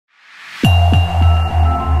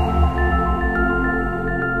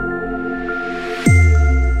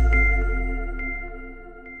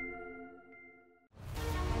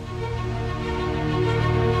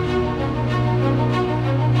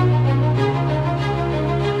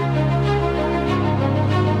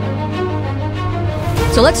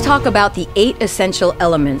So let's talk about the 8 essential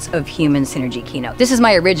elements of human synergy keynote. This is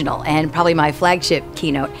my original and probably my flagship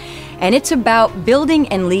keynote. And it's about building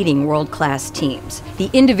and leading world-class teams. The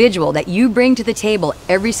individual that you bring to the table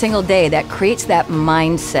every single day that creates that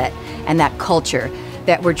mindset and that culture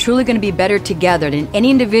that we're truly going to be better together than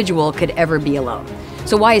any individual could ever be alone.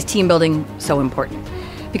 So why is team building so important?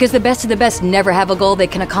 Because the best of the best never have a goal they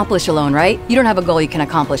can accomplish alone, right? You don't have a goal you can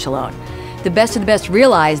accomplish alone. The best of the best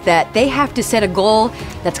realize that they have to set a goal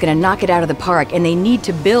that's going to knock it out of the park, and they need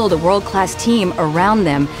to build a world-class team around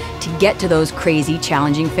them to get to those crazy,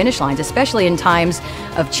 challenging finish lines, especially in times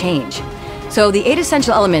of change. So the 8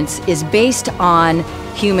 essential elements is based on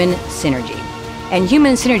human synergy. And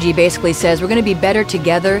human synergy basically says we're going to be better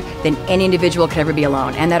together than any individual could ever be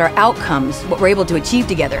alone, and that our outcomes, what we're able to achieve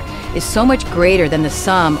together, is so much greater than the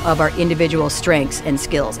sum of our individual strengths and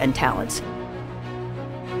skills and talents.